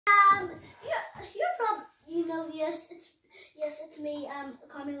you know, yes, it's me.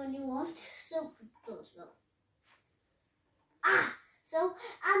 Call me when you want. So, close no. So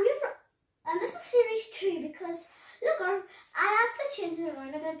and this is series 2 because look, I actually changed it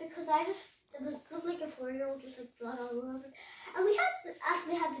around a bit because it looked like a 4-year-old just like blood all over it, and we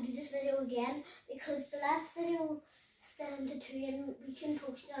actually had to do this video again because the last video split into 2 and we couldn't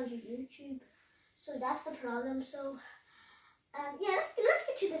post it onto YouTube, so that's the problem. So. Yeah, let's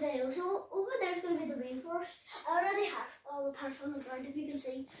get to the video. So over there's going to be the rainforest. I already have all the parts on the ground, if you can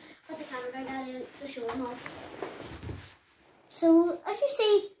see. Put the camera down there to show them all. So as you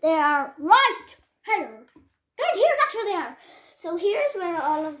see, they are right here. Down here, that's where they are. So here's where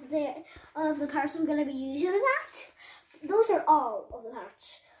all of the parts I'm going to be using is at. Those are all of the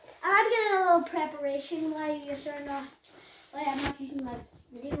parts. And I'm getting a little preparation why I'm not using my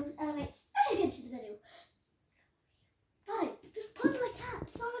videos. Anyway, let's just get to the video. Daddy, just point like that.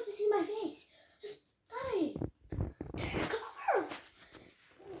 It's not good to see my face. Just, Daddy, come over.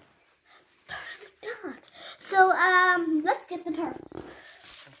 Like that. So, let's get the parts.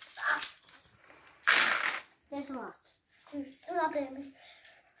 There's a lot. There's a lot, baby.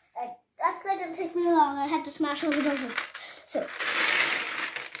 That's not going to take me long. I had to smash all the buildings. So,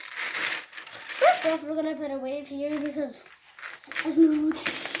 first off, we're going to put a wave here because there's no...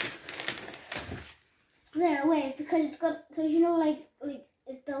 There, wait, because you know, like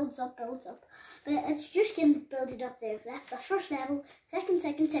it builds up, but it's just gonna build it up there. That's the first level, second,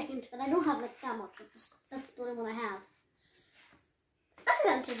 but I don't have like that much. That's the only one I have. That's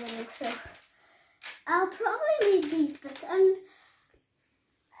gonna take a while, so I'll probably need these bits. And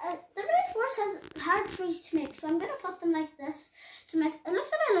the rainforest has hard trees to make, so I'm gonna put them like this to make. It looks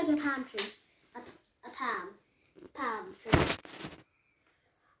a bit like a palm tree, a palm tree.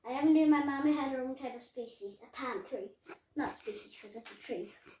 I haven't known my mommy had her own type of species, a palm tree. Not a species, because it's a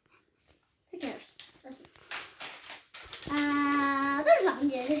tree. Who cares? Listen. There's nothing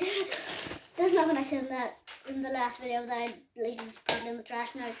yet. There's nothing I said in the last video that I deleted this part in the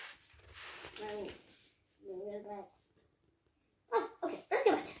trash now. Oh, okay, let's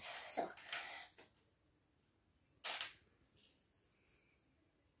get back to it. So.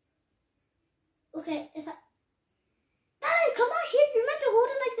 Okay, if I... Daddy, come back here. You're meant to hold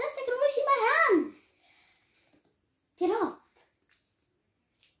it like this. They can only see my hands. Get up.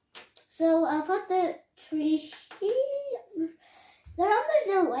 So I'll put the tree here. They're on those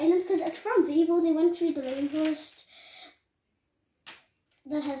little islands because it's from Vivo. They went through the rainforest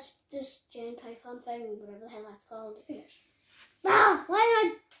that has this giant python thing, whatever the hell that's called. Wow, why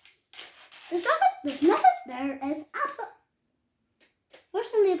did I... There's nothing. There is absolutely...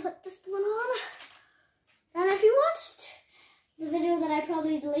 First I'm going to put this one on. And if you watched the video that I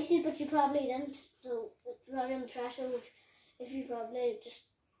probably deleted, but you probably didn't, so it's right in the trash, so if you probably just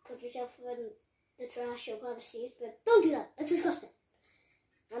put yourself in the trash, you'll probably see it, but don't do that, it's disgusting.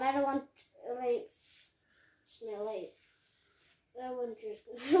 And I don't want to smell like, I wouldn't just,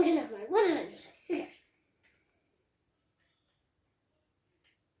 okay, never mind, what did I just say, who cares?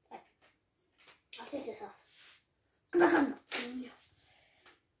 Right. I'll take this off.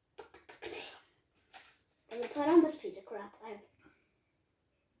 I'm going to put on this piece of crap. I have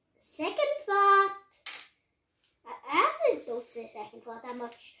second thought. I actually don't say second thought that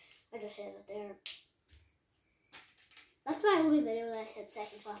much. I just say that they're... That's my only video that I said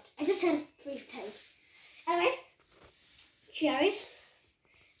second thought. I just said it 3 times. Anyway, cherries.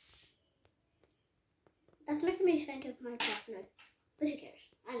 That's making me think of Minecraft now. But who cares?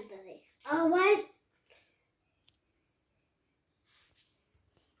 I'm busy. Oh, why?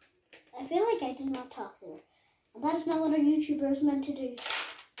 I feel like I did not talk there. And that is not what a YouTuber is meant to do.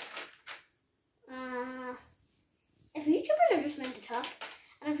 If YouTubers are just meant to talk,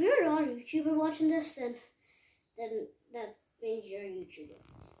 and if you're not a YouTuber watching this, then that means you're a YouTuber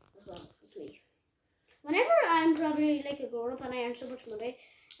as well as me. Whenever I'm probably like a grown up and I earn so much money,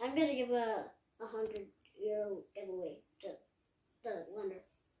 I'm gonna give a €100 giveaway to the winner.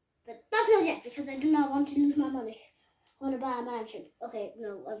 But that's not yet because I do not want to lose my money. I want to buy a mansion. Okay,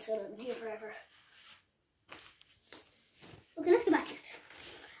 no, I'm still living here forever. Okay, let's get back to it.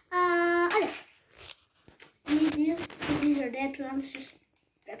 Okay. I need these. These are dead plants, just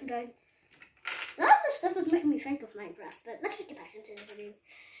drop them down. A lot of this stuff is making me think of Minecraft, but let's just get back into the video.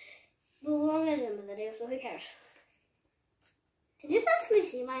 But we're already in the video, so who cares? Can you actually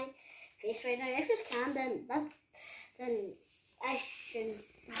see my face right now? If you can, then I shouldn't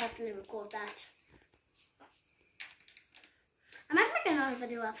have to record that. I might make another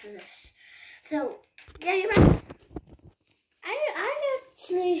video after this. So, yeah, you might. I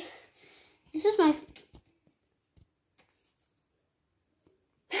actually, this is my,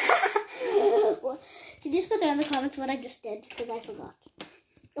 Can you just put down in the comments what I just did? Because I forgot.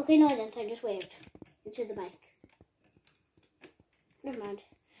 Okay, no I didn't. I just waved into the mic. Never mind.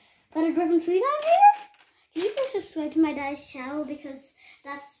 Got a driven tree down here? Can you go subscribe to my dad's channel? Because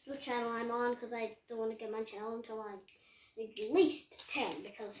that's the channel I'm on. Because I don't want to get my channel until I'm at least 10.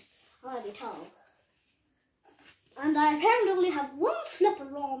 Because I'm already tall. And I apparently only have one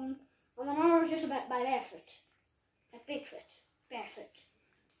slipper on. And the other is just about my bare foot. Like big foot. Barefoot.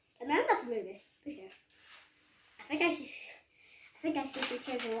 And then that's a movie. Be here. I think I see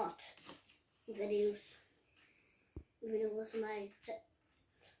kids a lot. Videos. This is my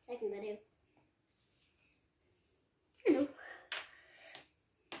second video. Hello.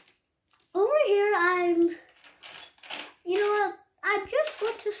 Over here you know what, I'm just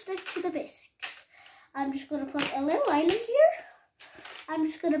going to stick to the basics. I'm just going to put a little island here. I'm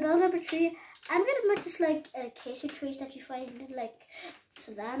just going to build up a tree. I'm going to make this like acacia trees that you find in like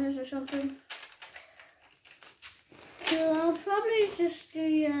savannas or something. So I'll probably just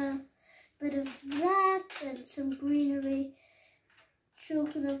do a bit of that and some greenery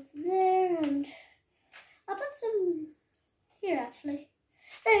choking up there, and I'll put some here actually.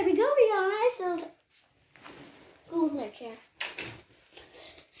 There we go, we got a nice little golden chair.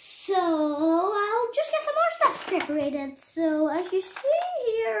 So I'll just get some more stuff decorated. So as you see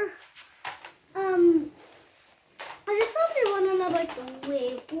here, I just probably want to know about the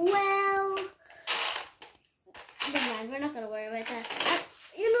wave well. Never mind, we're not going to worry about that.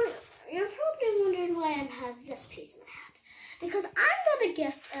 You know, you're probably wondering why I have this piece in my hand. Because I'm going to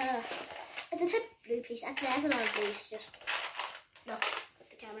get, it's a type of blue piece. Actually, I have a lot of blues. Just look at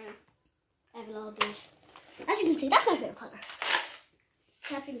the camera. I have a lot of blues. As you can see, that's my favorite color.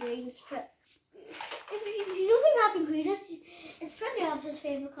 Captain Green is pretty. If you don't think Captain Green is, it's pretty obvious his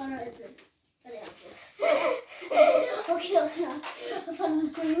favorite color is blue. Pretty obvious. Okay, no, it's not. I thought it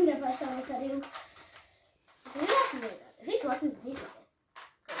was green whenever I saw the video. So he has to do that. If he's watching, he's okay.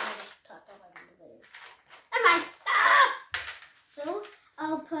 I just talked about the video. Never mind. Ah! So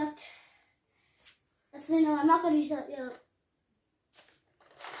I'll put. Actually, no, I'm not going to use that yellow.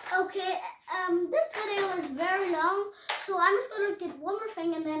 Okay, this video is very long, so I'm just going to get one more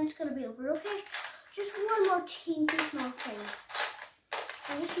thing and then it's going to be over, okay? Just one more teensy small thing.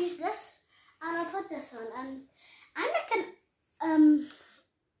 I'll just use this and I'll put this on, and I'm making,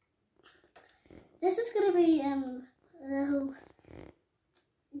 this is going to be, a little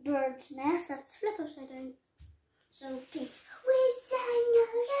bird's nest that's flip upside down. So, peace.